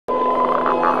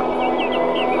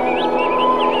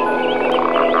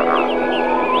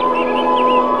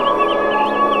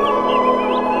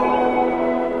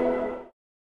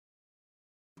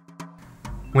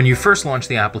When you first launch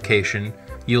the application,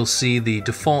 you'll see the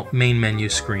default main menu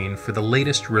screen for the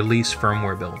latest release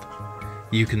firmware build.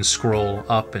 You can scroll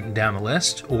up and down the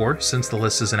list, or since the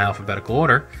list is in alphabetical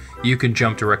order, you can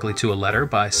jump directly to a letter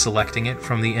by selecting it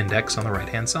from the index on the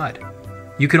right-hand side.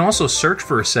 You can also search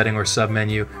for a setting or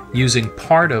submenu using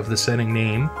part of the setting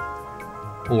name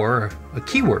or a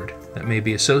keyword that may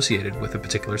be associated with a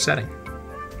particular setting.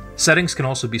 Settings can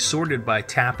also be sorted by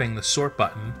tapping the sort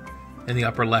button in the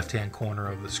upper left-hand corner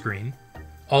of the screen.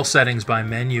 All settings by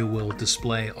menu will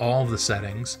display all of the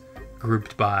settings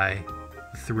grouped by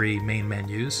the three main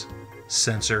menus: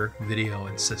 sensor, video,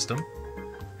 and system.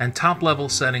 And top-level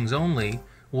settings only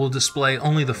will display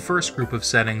only the first group of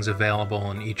settings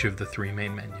available in each of the three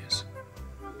main menus.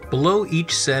 Below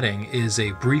each setting is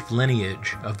a brief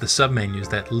lineage of the submenus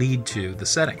that lead to the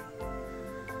setting.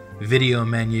 Video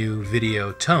menu,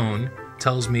 video tone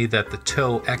tells me that the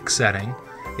TOE-X setting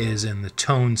is in the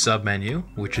tone submenu,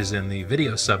 which is in the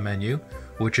video submenu,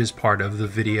 which is part of the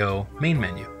video main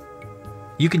menu.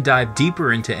 You can dive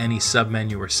deeper into any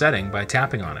submenu or setting by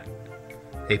tapping on it.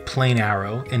 A plain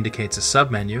arrow indicates a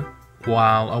submenu,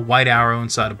 while a white arrow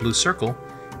inside a blue circle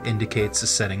indicates the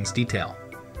setting's detail.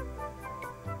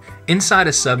 Inside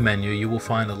a submenu, you will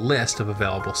find a list of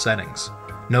available settings.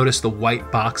 Notice the white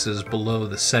boxes below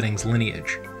the settings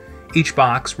lineage. Each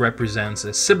box represents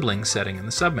a sibling setting in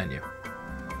the submenu.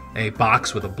 A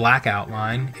box with a black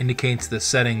outline indicates the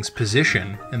setting's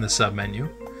position in the submenu,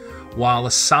 while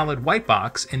a solid white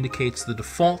box indicates the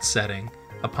default setting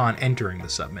upon entering the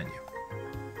submenu.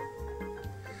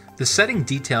 The setting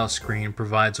detail screen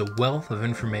provides a wealth of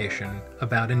information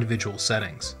about individual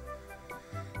settings.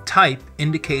 Type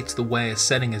indicates the way a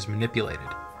setting is manipulated.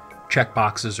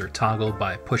 Checkboxes are toggled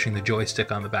by pushing the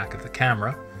joystick on the back of the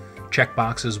camera.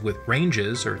 Checkboxes with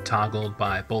ranges are toggled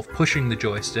by both pushing the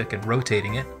joystick and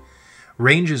rotating it.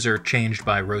 Ranges are changed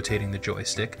by rotating the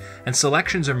joystick, and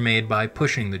selections are made by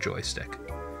pushing the joystick.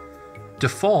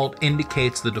 Default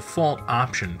indicates the default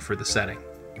option for the setting.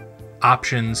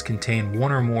 Options contain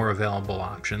one or more available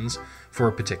options for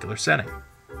a particular setting.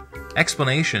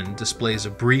 Explanation displays a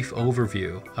brief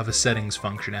overview of a setting's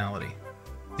functionality.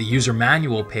 The user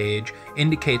manual page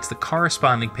indicates the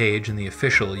corresponding page in the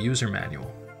official user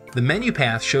manual. The menu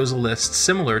path shows a list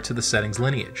similar to the settings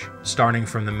lineage, starting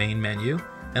from the main menu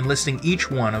and listing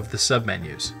each one of the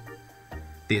submenus.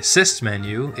 The Assist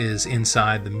menu is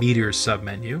inside the Meters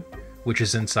submenu, which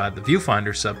is inside the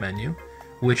Viewfinder submenu,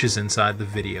 which is inside the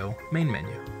Video main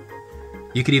menu.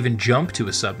 You could even jump to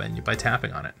a submenu by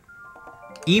tapping on it.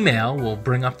 Email will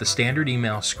bring up the standard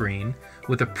email screen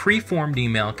with a pre-formed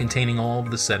email containing all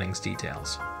of the settings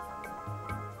details.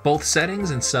 Both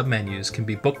settings and submenus can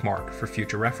be bookmarked for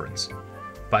future reference.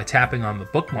 By tapping on the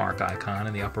bookmark icon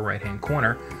in the upper right-hand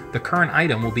corner, the current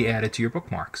item will be added to your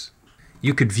bookmarks.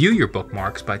 You could view your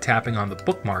bookmarks by tapping on the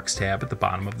Bookmarks tab at the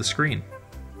bottom of the screen.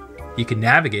 You can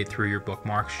navigate through your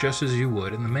bookmarks just as you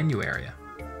would in the menu area.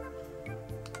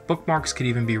 Bookmarks could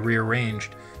even be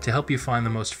rearranged to help you find the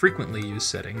most frequently used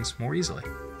settings more easily.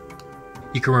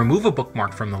 You can remove a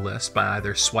bookmark from the list by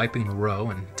either swiping the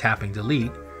row and tapping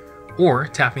Delete, or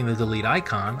tapping the Delete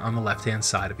icon on the left-hand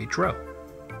side of each row.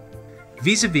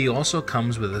 Vis-à-Vis also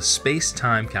comes with a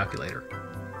space-time calculator.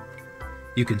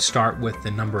 You can start with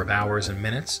the number of hours and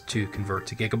minutes to convert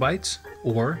to gigabytes,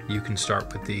 or you can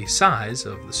start with the size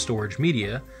of the storage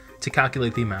media to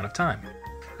calculate the amount of time.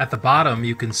 At the bottom,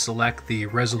 you can select the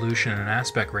resolution and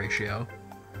aspect ratio,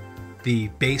 the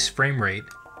base frame rate,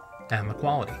 and the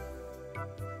quality.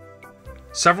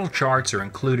 Several charts are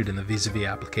included in the Vis-à-Vis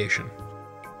application.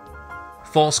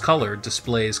 False color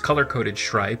displays color-coded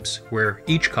stripes where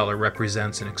each color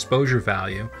represents an exposure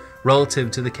value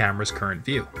relative to the camera's current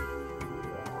view.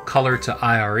 Color to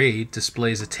IRE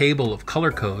displays a table of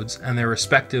color codes and their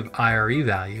respective IRE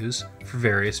values for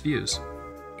various views.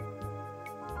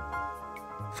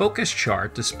 Focus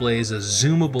chart displays a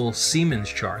zoomable Siemens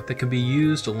chart that can be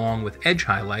used along with edge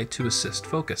highlight to assist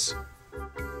focus.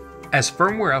 As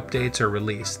firmware updates are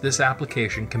released, this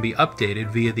application can be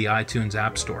updated via the iTunes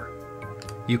App Store.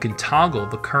 You can toggle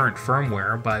the current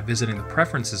firmware by visiting the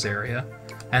Preferences area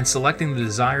and selecting the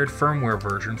desired firmware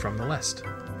version from the list.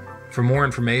 For more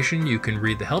information, you can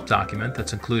read the help document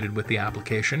that's included with the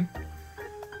application,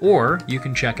 or you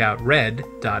can check out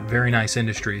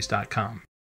red.veryniceindustries.com.